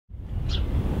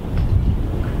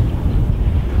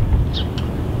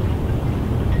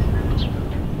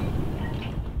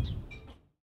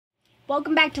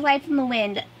Welcome back to Life in the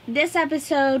Wind. This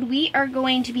episode we are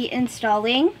going to be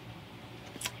installing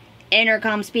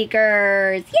intercom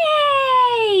speakers.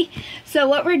 Yay! So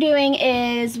what we're doing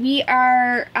is we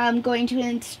are going to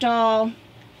install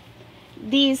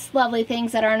these lovely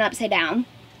things that aren't upside down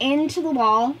into the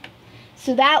wall.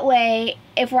 So that way,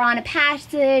 if we're on a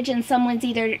passage and someone's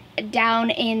either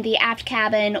down in the aft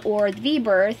cabin or the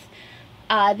V-berth,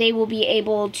 they will be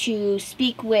able to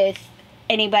speak with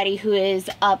anybody who is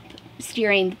up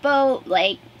steering the boat.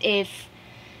 Like if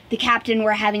the captain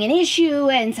were having an issue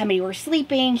and somebody were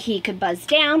sleeping, he could buzz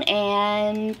down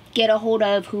and get a hold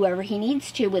of whoever he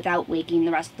needs to without waking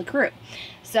the rest of the crew.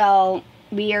 So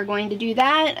we are going to do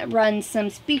that, run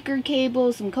some speaker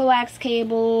cables, some coax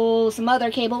cables, some other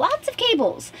cable, lots of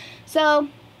cables. So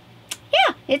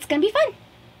yeah, it's gonna be fun.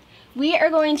 We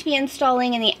are going to be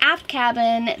installing in the aft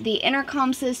cabin the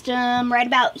intercom system right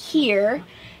about here.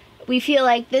 We feel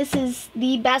like this is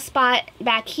the best spot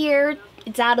back here.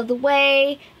 It's out of the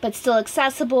way, but still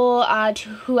accessible to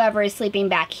whoever is sleeping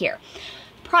back here.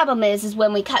 Problem is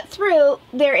when we cut through,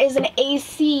 there is an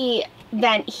AC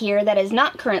vent here that is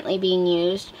not currently being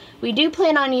used. We do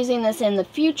plan on using this in the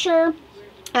future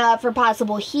for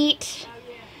possible heat.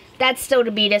 That's still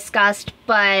to be discussed,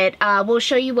 but we'll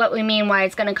show you what we mean, why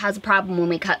it's going to cause a problem when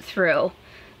we cut through.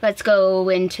 Let's go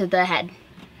into the head.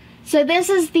 So this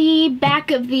is the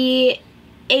back of the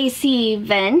AC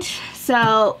vent.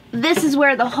 So this is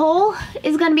where the hole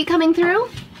is going to be coming through.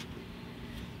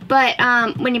 But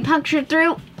when you puncture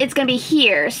through, it's going to be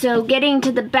here. So getting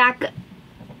to the back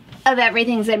of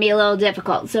everything's going to be a little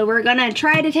difficult. So we're going to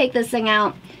try to take this thing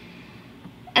out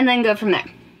and then go from there.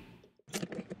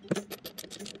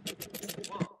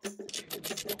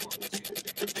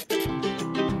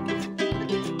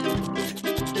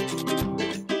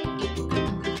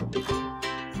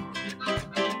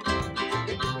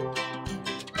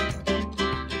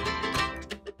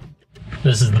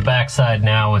 This is the backside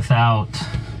now without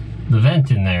the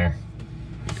vent in there.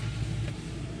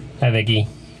 Hi, Vicky. Hi,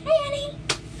 honey.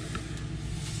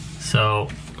 So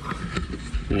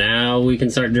now we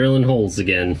can start drilling holes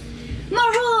again. More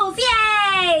holes,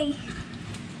 yay!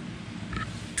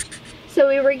 So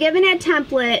we were given a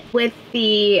template with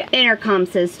the intercom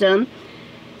system.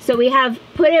 So we have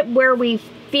put it where we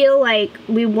feel like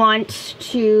we want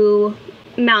to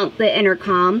mount the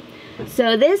intercom.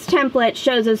 So this template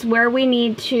shows us where we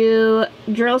need to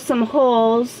drill some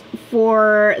holes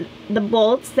for the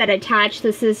bolts that attach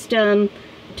the system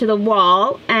to the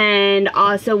wall, and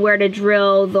also where to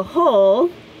drill the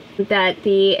hole that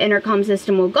the intercom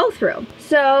system will go through.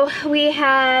 So we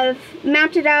have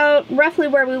mapped it out roughly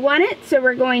where we want it. So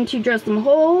we're going to drill some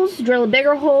holes, drill a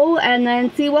bigger hole, and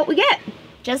then see what we get.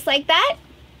 Just like that,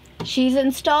 she's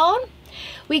installed.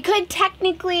 We could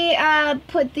technically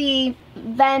put the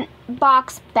vent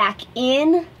box back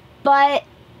in, but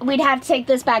we'd have to take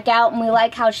this back out, and we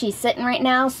like how she's sitting right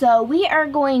now. So we are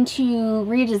going to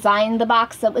redesign the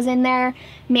box that was in there,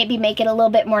 maybe make it a little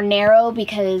bit more narrow,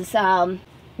 because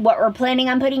what we're planning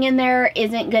on putting in there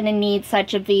isn't going to need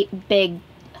such a big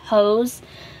hose.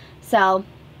 So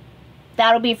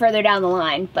that'll be further down the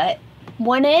line, but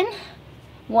one in,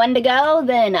 one to go,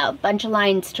 then a bunch of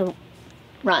lines to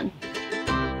run.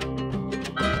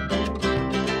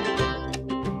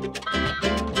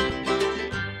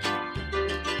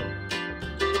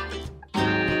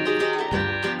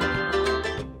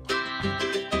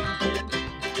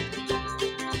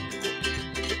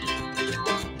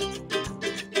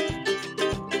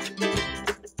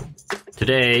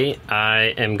 Today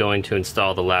I am going to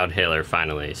install the Loudhailer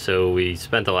finally. So we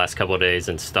spent the last couple of days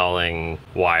installing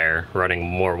wire, running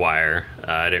more wire.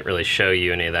 I didn't really show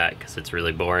you any of that because it's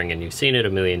really boring and you've seen it a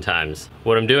million times.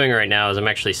 What I'm doing right now is I'm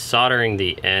actually soldering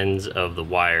the ends of the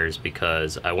wires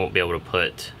because I won't be able to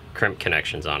put crimp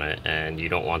connections on it, and you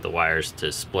don't want the wires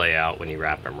to splay out when you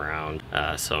wrap them around.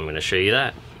 So I'm going to show you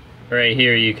that. Right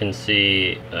here you can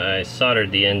see I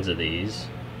soldered the ends of these,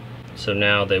 so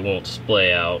now they won't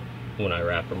splay out when I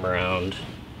wrap them around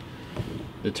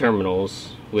the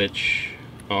terminals, which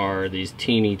are these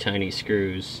teeny tiny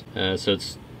screws. So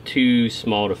it's too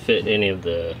small to fit any of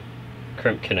the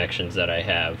crimp connections that I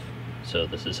have. So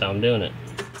this is how I'm doing it.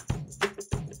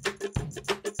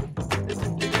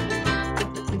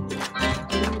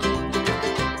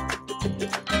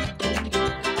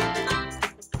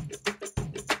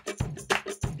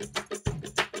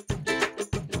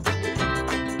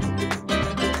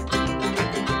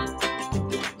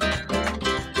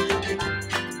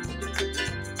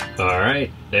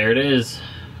 Alright, there it is.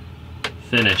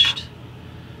 Finished.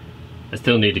 I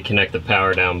still need to connect the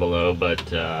power down below, but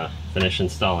finish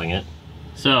installing it.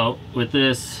 So with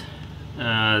this,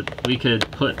 we could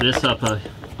put this up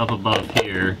above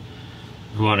here.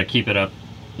 If we want to keep it up,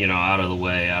 you know, out of the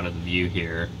way, out of the view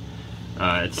here.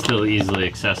 It's still easily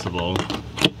accessible.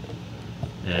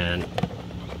 And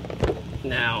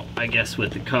now, I guess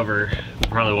with the cover,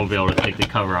 probably won't be able to take the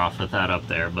cover off with that up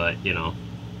there, but you know,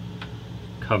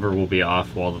 cover will be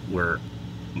off while we're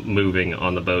moving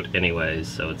on the boat anyways,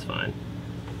 so it's fine.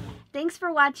 Thanks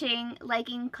for watching,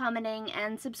 liking, commenting,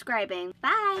 and subscribing.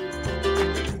 Bye!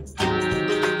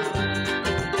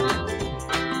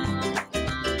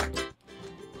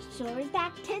 Shores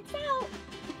back, tits out.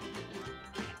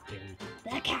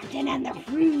 The captain and the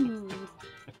crew.